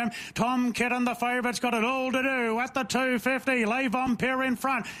Millennium. Tom Kidden, the favourite's got it all to do at the 250. Vampire in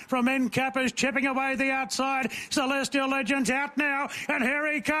front from Incap is chipping away the outside. Celestial Legend's out now. And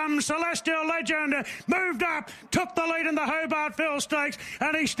here he comes. Celestial Legend moved up, took the lead in the Hobartville Stakes,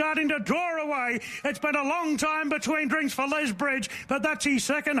 and he's starting to draw away. It's been a long time between drinks for Lesbridge, but that's his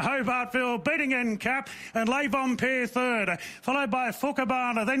second. Hobartville beating Incap, and Le Vampire third, followed by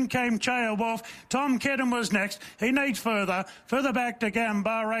Fukabana. Then came Chaya Wolf. Tom Kidden was next. He needs further back to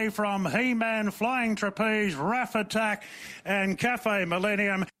Gambare from He-Man, Flying Trapeze, Raff Attack and Cafe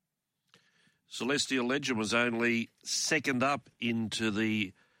Millennium. Celestial Legend was only second up into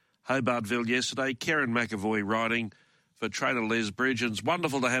the Hobartville yesterday. Karen McAvoy riding for trainer Les Bridge. And it's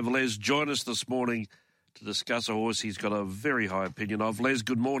wonderful to have Les join us this morning to discuss a horse he's got a very high opinion of. Les,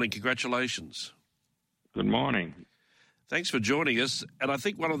 good morning. Congratulations. Good morning. Thanks for joining us. And I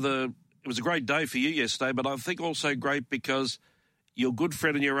think it was a great day for you yesterday, but I think also great because Your good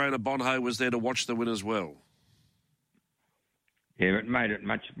friend and your owner, Bonho, was there to watch the win as well. Yeah, it made it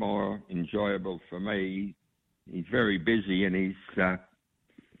much more enjoyable for me. He's very busy and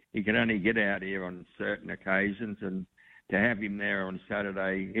he can only get out here on certain occasions, and to have him there on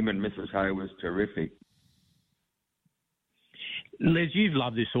Saturday, him and Mrs. Ho, was terrific. Les, you've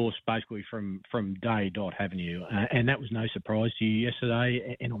loved this horse basically from day dot, haven't you? And that was no surprise to you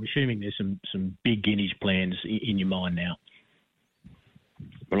yesterday. And I'm assuming there's some big guineas plans in your mind now.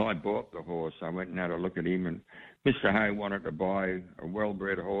 Well, I bought the horse. I went and had a look at him, and Mr. Ho wanted to buy a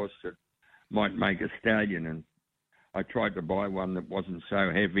well-bred horse that might make a stallion, and I tried to buy one that wasn't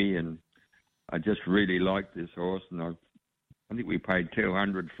so heavy, and I just really liked this horse, and I think we paid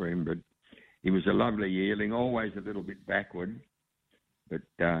 $200 for him, but he was a lovely yearling, always a little bit backward, but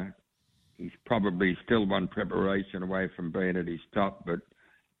he's probably still one preparation away from being at his top, but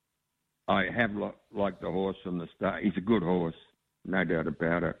I have liked the horse from the start. He's a good horse, no doubt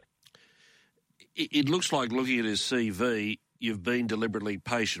about it. It looks like, looking at his CV, you've been deliberately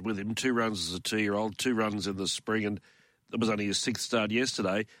patient with him. 2 runs as a 2-year-old, 2 runs in the spring, and that was only his 6th start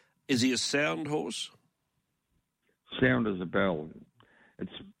yesterday. Is he a sound horse? Sound as a bell.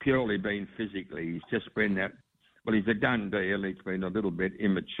 It's purely been physically. He's just been that. Well, he's a done deal. He's been a little bit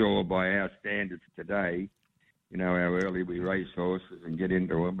immature by our standards today. You know how early we race horses and get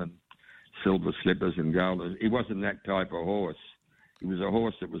into them, and silver slippers and gold. He wasn't that type of horse. He was a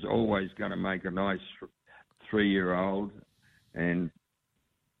horse that was always going to make a nice 3-year-old. And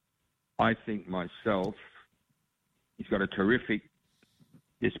I think myself, he's got a terrific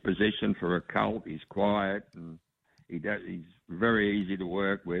disposition for a colt. He's quiet and he's very easy to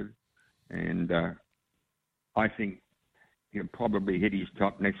work with. And I think he'll probably hit his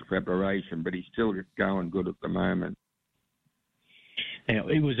top next preparation, but he's still going good at the moment. Now,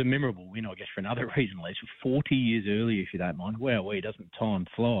 it was a memorable win, I guess, for another reason, Les. 40 years earlier, if you don't mind. Wow, doesn't time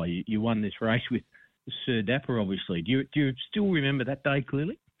fly? You won this race with Sir Dapper, obviously. Do you still remember that day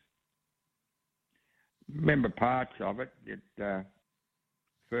clearly? Remember parts of it.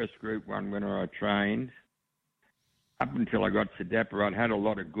 First Group 1 winner I trained. Up until I got Sir Dapper, I'd had a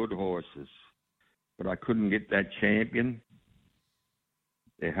lot of good horses, but I couldn't get that champion.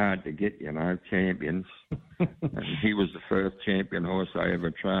 They're hard to get, champions. And he was the first champion horse I ever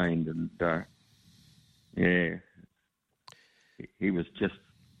trained, and he was just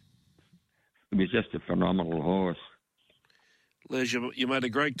a phenomenal horse. Les, you made a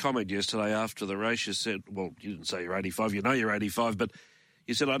great comment yesterday after the race. You said, well, you didn't say you're 85. You know you're 85, but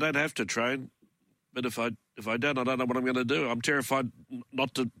you said, I don't have to train, but if I don't, I don't know what I'm going to do. I'm terrified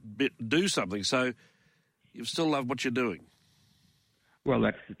not to do something. So you still love what you're doing. Well,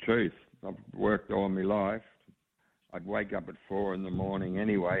 that's the truth. I've worked all my life. I'd wake up at 4 in the morning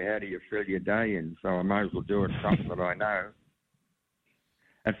anyway. How do you fill your day in? So I might as well do it something that I know.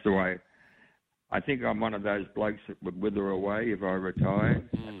 That's the way. I think I'm one of those blokes that would wither away if I retired.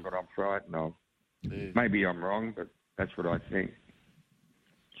 That's what I'm frightened of. Yeah. Maybe I'm wrong, but that's what I think.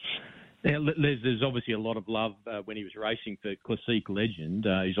 Now, Les, there's obviously a lot of love when he was racing for Classique Legend.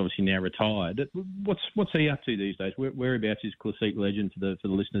 He's obviously now retired. What's he up to these days? Whereabouts is Classique Legend for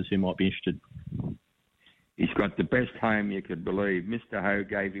the listeners who might be interested? He's got the best home you could believe. Mr. Ho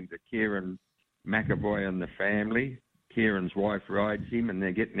gave him to Kieran McAvoy and the family. Kieran's wife rides him, and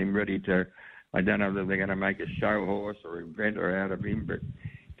they're getting him ready to, I don't know whether they're going to make a show horse or inventor out of him, but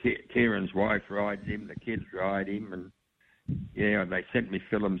Kieran's wife rides him, the kids ride him, and yeah, they sent me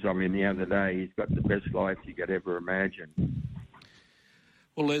films of him the other day. He's got the best life you could ever imagine.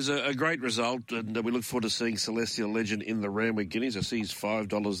 Well, there's a great result, and we look forward to seeing Celestial Legend in the Randwick Guineas. I see he's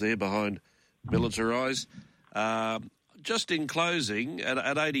 $5 there behind Militarise. Just in closing,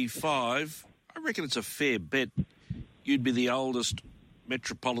 at 85, I reckon it's a fair bet you'd be the oldest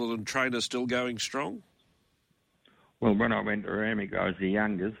Metropolitan trainer still going strong. Well, when I went to Randwick, I was the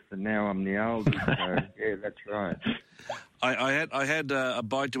youngest, and now I'm the oldest. So, yeah, that's right. I had a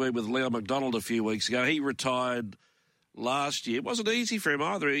bite to eat with Leo McDonald a few weeks ago. He retired last year. It wasn't easy for him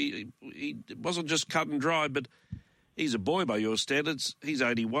either. He wasn't just cut and dry, but he's a boy by your standards. He's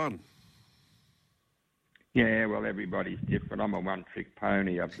 81. Yeah, well, everybody's different. I'm a one-trick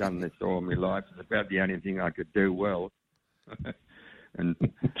pony. I've done this all my life. It's about the only thing I could do well. And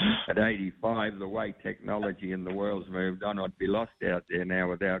at 85, the way technology in the world's moved on, I'd be lost out there now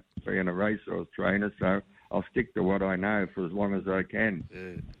without being a racehorse trainer. So I'll stick to what I know for as long as I can.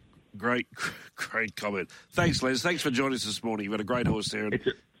 Yeah. Great comment. Thanks, Les. Thanks for joining us this morning. You've got a great horse there. It's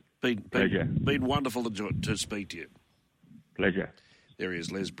a pleasure. Been wonderful to speak to you. Pleasure. There he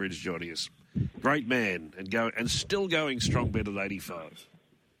is, Les Bridge joining us. Great man and still going strong bet at 85.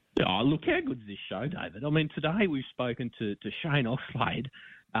 Oh, look, how good's this show, David? I mean, today we've spoken to Shane Oxlade,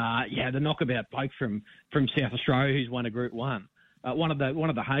 the knockabout bloke from South Australia who's won a Group 1. One of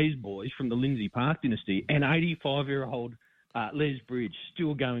the Hayes boys from the Lindsay Park dynasty, and 85-year-old Les Bridge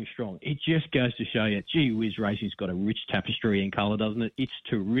still going strong. It just goes to show you, gee whiz, racing's got a rich tapestry in colour, doesn't it? It's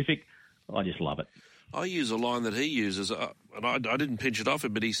terrific. I just love it. I use a line that he uses, and I didn't pinch it off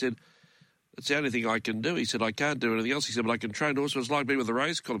him, but he said, it's the only thing I can do. He said, I can't do anything else. He said, but I can train horses. It's like being with a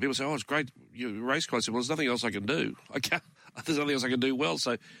race collar. People say, oh, it's great, you race collar. I said, well, there's nothing else I can do. There's nothing else I can do well.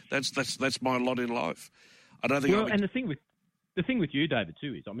 So that's my lot in life. I don't think. And the thing with you, David,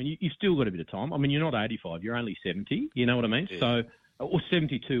 too, is, I mean, you've still got a bit of time. I mean, you're not 85. You're only 70. You know what I mean? Yeah. So, or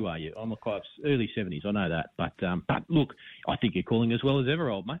 72, are you? I'm quite early 70s. I know that. But look, I think you're calling as well as ever,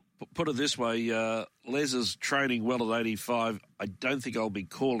 old mate. Put it this way, Les is training well at 85. I don't think I'll be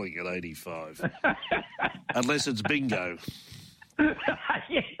calling at 85. Unless it's bingo.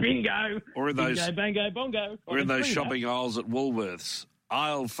 Yes, bingo. Or in those bingo, bango, bongo. Or in those shopping aisles at Woolworths.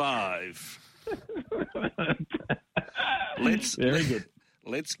 Aisle 5. Very good.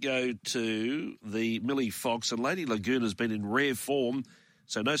 Let's go to the Millie Fox. And Lady Laguna's been in rare form,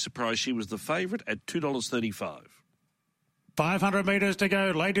 so no surprise she was the favourite at $2.35. 500 metres to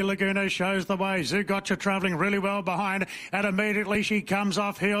go. Lady Laguna shows the way. Zugotcha travelling really well behind, and immediately she comes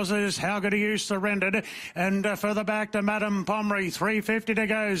off heels as How Good Are You surrendered, and further back to Madame Pommery. 350 to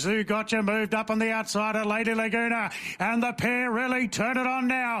go. Zugotcha moved up on the outside of Lady Laguna, and the pair really turn it on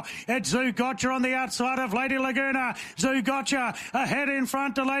now. It's Zugotcha on the outside of Lady Laguna. Zugotcha ahead in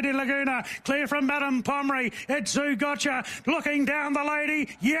front to Lady Laguna. Clear from Madame Pommery. It's Zugotcha looking down the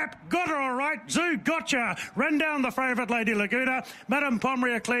lady. Yep, got her all right. Zugotcha ran down the favourite Lady Laguna. Madame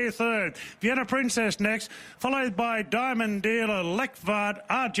Pommery a clear third. Vienna Princess next, followed by Diamond Dealer, Lekvard,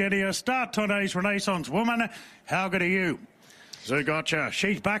 Argentia, Star Tonnes, Renaissance Woman. How good are you? Zugotcha,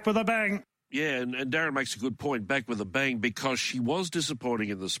 she's back with a bang. Yeah, and Darren makes a good point, back with a bang, because she was disappointing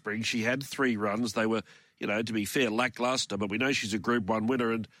in the spring. She had 3 runs. They were, to be fair, lacklustre, but we know she's a Group 1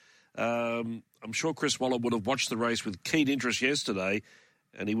 winner, and I'm sure Chris Waller would have watched the race with keen interest yesterday,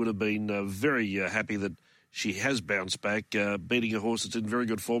 and he would have been very happy that she has bounced back, beating a horse that's in very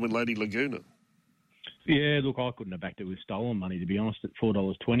good form in Lady Laguna. Yeah, look, I couldn't have backed it with stolen money, to be honest, at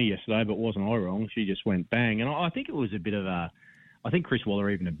 $4.20 yesterday, but wasn't I wrong? She just went bang. And I think it was a bit of a... I think Chris Waller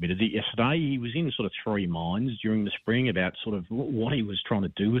even admitted it yesterday. He was in sort of 3 minds during the spring about sort of what he was trying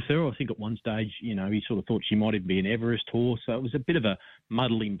to do with her. I think at one stage, he sort of thought she might even be an Everest horse. So it was a bit of a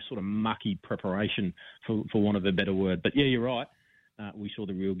muddling, sort of mucky preparation, for want of a better word. But, yeah, you're right. We saw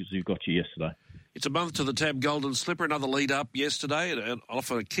the real Zugotcha yesterday. It's a month to the Tab Golden Slipper, another lead-up yesterday, and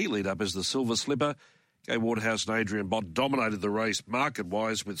often a key lead-up is the Silver Slipper. Gay Waterhouse and Adrian Bott dominated the race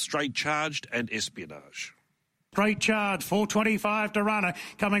market-wise with Straight Charged and Espionage. Straight Charge, 4.25 to run,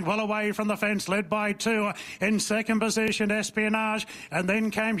 coming well away from the fence, led by 2. In second position, Espionage, and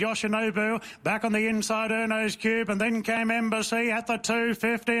then came Yoshinobu, back on the inside, Erno's Cube, and then came Embassy at the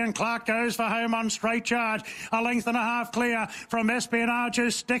 2.50, and Clark goes for home on Straight Charge. A length and a half clear from Espionage,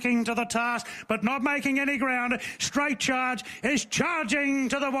 who's sticking to the task, but not making any ground. Straight Charge is charging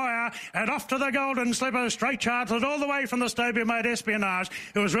to the wire, and off to the Golden Slipper. Straight Charge led all the way from the stablemate Espionage,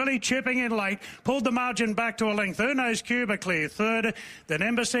 who was really chipping in late, pulled the margin back to a length. Erno's Cube a clear third, then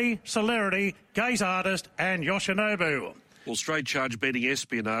Embassy, Celerity, Gaze Artist and Yoshinobu. Well, Straight Charge beating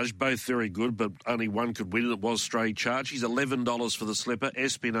Espionage, both very good, but only one could win, and it was Straight Charge. He's $11 for the slipper,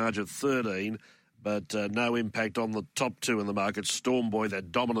 Espionage at $13, but no impact on the top 2 in the market. Stormboy,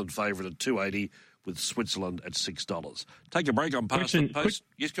 that dominant favourite at $2.80, with Switzerland at $6. Take a break on Past the Post.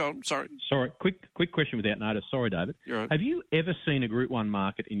 Yes, go on, sorry. Sorry, quick question without notice. Sorry, David. You're right. Have you ever seen a Group 1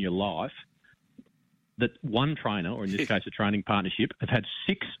 market in your life that one trainer, or in this case a training partnership, have had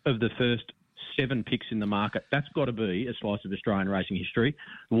 6 of the first 7 picks in the market? That's got to be a slice of Australian racing history.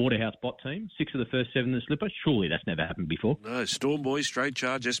 The Waterhouse Bott team, 6 of the first 7 in the slipper. Surely that's never happened before. No, Stormboy, Straight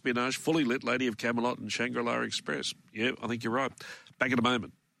Charge, Espionage, Fully Lit, Lady of Camelot and Shangri-La Express. Yeah, I think you're right. Back in a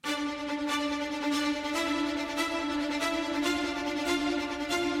moment.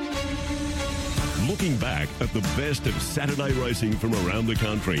 Looking back at the best of Saturday racing from around the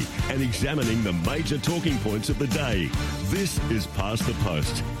country and examining the major talking points of the day. This is Past the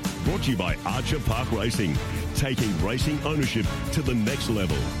Post, brought to you by Archer Park Racing, taking racing ownership to the next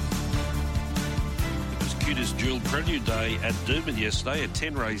level. It was Cutest Jewel Prelude Day at Doomben yesterday, a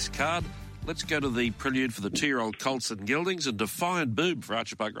 10-race card. Let's go to the prelude for the 2-year-old Colts and Geldings, and Defiant Boom for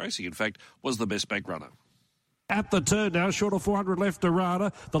Archer Park Racing, in fact, was the best back runner. at the turn now, short of 400 left to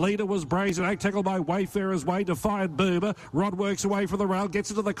Rana. The leader was Brazen Act, tackled by Wayfarer's Way, Defiant Boomer. Rod works away from the rail,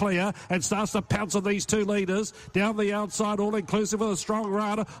 gets into the clear and starts to pounce on these two leaders. Down the outside, All Inclusive with a strong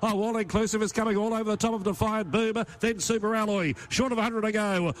Rana. Oh, All Inclusive is coming all over the top of Defiant Boomer. Then Super Alloy, short of 100 to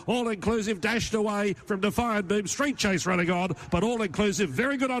go. All Inclusive dashed away from Defiant Boom. Street Chase running on, but All Inclusive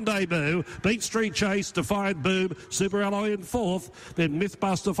very good on debut. Beat Street Chase, Defiant Boom, Super Alloy in fourth. Then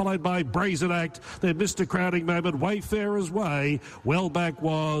Mythbuster followed by Brazen Act. Then Mr. Crowding Moment, Wayfarer's Way. Well back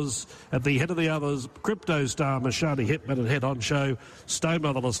was at the head of the others, Crypto Star, Mashani Hitman and Head On Show. Stone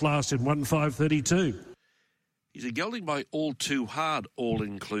Motherless last in 1:5:32. He's a gelding by All Too Hard, All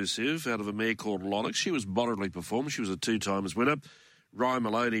Inclusive, out of a mare called Lonix. She was moderately performed. She was a 2-times winner. Ryan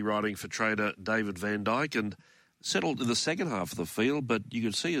Maloney riding for trainer David Van Dyke and settled in the second half of the field, but you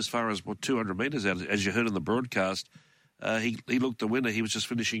could see as far as 200 metres out, as you heard in the broadcast, he looked the winner. He was just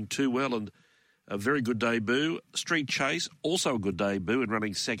finishing too well, and a very good debut. Street Chase, also a good debut, and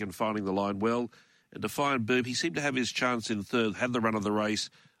running second, finding the line well. And Defiant Boom, he seemed to have his chance in third, had the run of the race,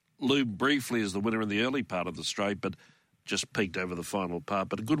 loomed briefly as the winner in the early part of the straight, but just peaked over the final part.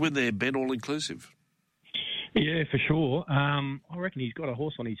 But a good win there, Ben, All Inclusive. Yeah, for sure. I reckon he's got a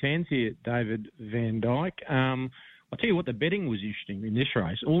horse on his hands here, David Van Dyke. I'll tell you what, the betting was interesting in this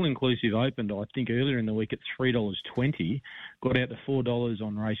race. All Inclusive opened, I think, earlier in the week at $3.20, got out to $4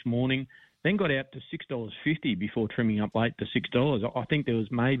 on race morning, then got out to $6.50 before trimming up late to $6. I think there was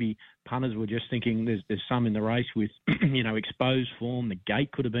maybe punters were just thinking there's some in the race with, exposed form. The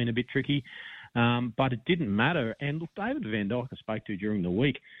gate could have been a bit tricky, but it didn't matter. And look, David Van Dyke I spoke to during the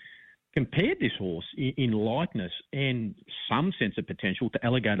week compared this horse in likeness and some sense of potential to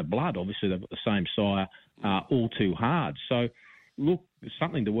Alligator Blood. Obviously, they've got the same sire, All Too Hard. So, look, there's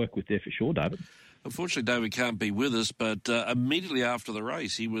something to work with there for sure, David. Unfortunately, David can't be with us, but immediately after the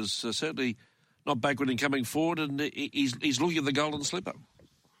race, he was certainly not backward in coming forward, and he's looking at the Golden Slipper.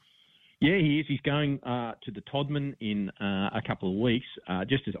 Yeah, he is. He's going to the Todman in a couple of weeks,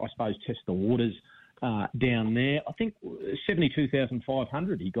 just as, I suppose, test the waters down there. I think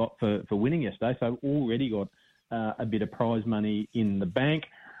 $72,500 he got for winning yesterday, so already got a bit of prize money in the bank.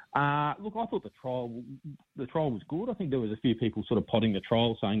 Look, I thought the trial was good. I think there was a few people sort of potting the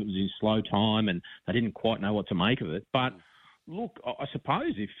trial, saying it was in slow time and they didn't quite know what to make of it. But look, I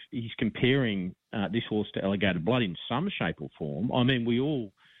suppose if he's comparing this horse to Alligator Blood in some shape or form, I mean, we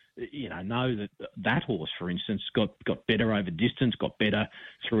all know that horse, for instance, got better over distance, got better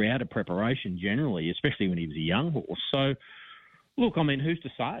throughout a preparation generally, especially when he was a young horse. So, look, I mean, who's to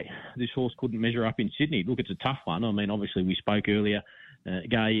say this horse couldn't measure up in Sydney? Look, it's a tough one. I mean, obviously we spoke earlier,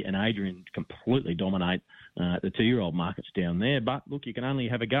 Gay and Adrian completely dominate the 2-year-old markets down there. But, look, you can only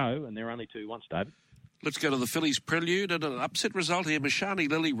have a go, and they're only 2 once, David. Let's go to the Phillies Prelude, and an upset result here. Mashani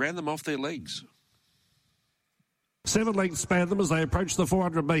Lily ran them off their legs. 7 lengths span them as they approach the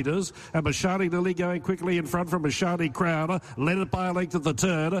 400 metres, and Mashani Lily going quickly in front from Mashani Crowder, led it by a length at the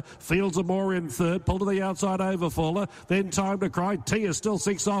turn. Fields are more in third, pulled to the outside Overfuller, then Time to Cry. Tia still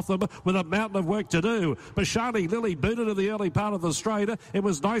 6 off them with a mountain of work to do. Mashani Lily booted in the early part of the straight. It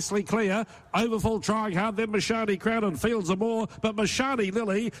was nicely clear. Overfull trying hard, then Mashani Crowder and Fields are more, but Mashani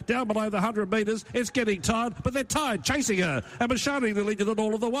Lily down below the 100 metres. It's getting tired, but they're tired chasing her, and Mashani Lily did it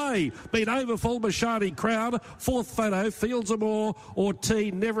all of the way. Beat Overfull, Mashani Crowder, fourth photo, Fields Amore or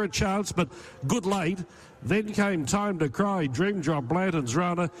T, never a chance, but good late. Then came Time to Cry, Dream Drop, Blanton's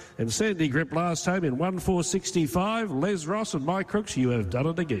Runner, and Sandy Grip last home in 1:4:65. Les Ross and Mike Crooks, you have done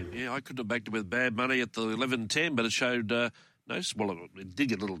it again. Yeah, I couldn't have backed it with bad money at the 11:10, but it showed it did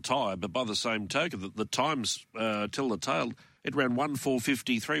get a little tired, but by the same token, the times till the tail, it ran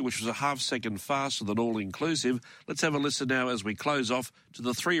 1:4:53, which was a half-second faster than All Inclusive. Let's have a listen now as we close off to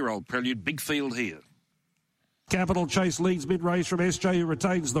the 3-year-old Prelude. Big field here. Capital Chase leads mid-race from SJ, who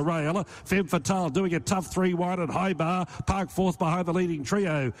retains the rail. Femme Fatale doing a tough 3-wide at High Bar. Park fourth behind the leading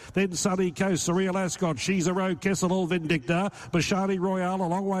trio. Then Sunny Coast, Surreal Ascot, She's a Rogue, Kessel All Vindicta. Mashani Royale, a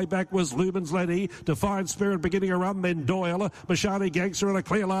long way back was Lumen's Lenny. Defiant Spirit beginning a run, then Doyle. Mashani Gangster and a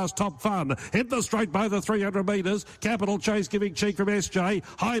clear last, Top Fun. Hit the straight by the 300 metres. Capital Chase giving cheek from SJ.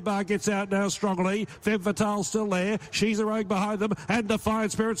 High Bar gets out now strongly. Femme Fatale still there. She's a Rogue behind them. And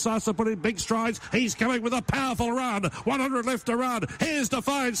Defiant Spirit starts to put in big strides. He's coming with a powerful run. 100 left to run. Here's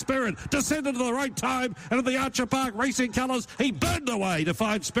Defiant Spirit. Descended to the right time. And at the Archer Park Racing colours, he burned away.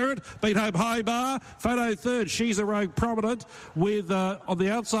 Defiant Spirit beat home High Bar. Photo third. She's a Rogue prominent with on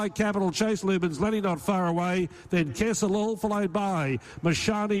the outside Capital Chase. Lubin's Lenny not far away. Then Kesselall followed by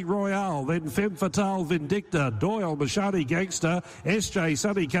Mashani Royale. Then Femme Fatale Vindicta. Doyle Mashani Gangster. SJ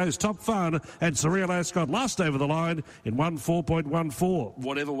Sunny Coast Top Fun. And Surreal Ascot last over the line in 1:4.14.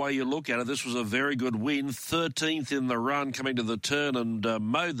 Whatever way you look at it, this was a very good win. Third 13th in the run, coming to the turn and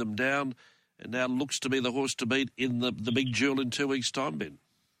mowed them down, and now looks to be the horse to beat in the big duel in 2 weeks' time, Ben.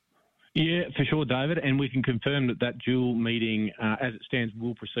 Yeah, for sure, David, and we can confirm that duel meeting, as it stands,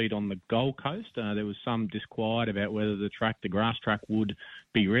 will proceed on the Gold Coast. There was some disquiet about whether the grass track would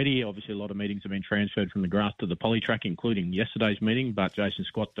be ready. Obviously, a lot of meetings have been transferred from the grass to the poly track, including yesterday's meeting, but Jason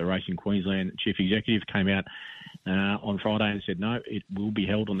Scott, the Racing Queensland Chief Executive, came out on Friday and said, no, it will be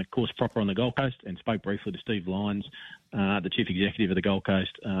held on the course proper on the Gold Coast, and spoke briefly to Steve Lyons, the Chief Executive of the Gold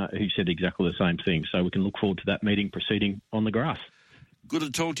Coast, who said exactly the same thing. So we can look forward to that meeting proceeding on the grass. Good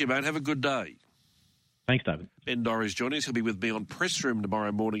to talk to you, mate. Have a good day. Thanks, David. Ben Dorries joining us. He'll be with me on Press Room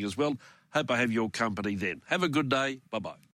tomorrow morning as well. Hope I have your company then. Have a good day. Bye-bye.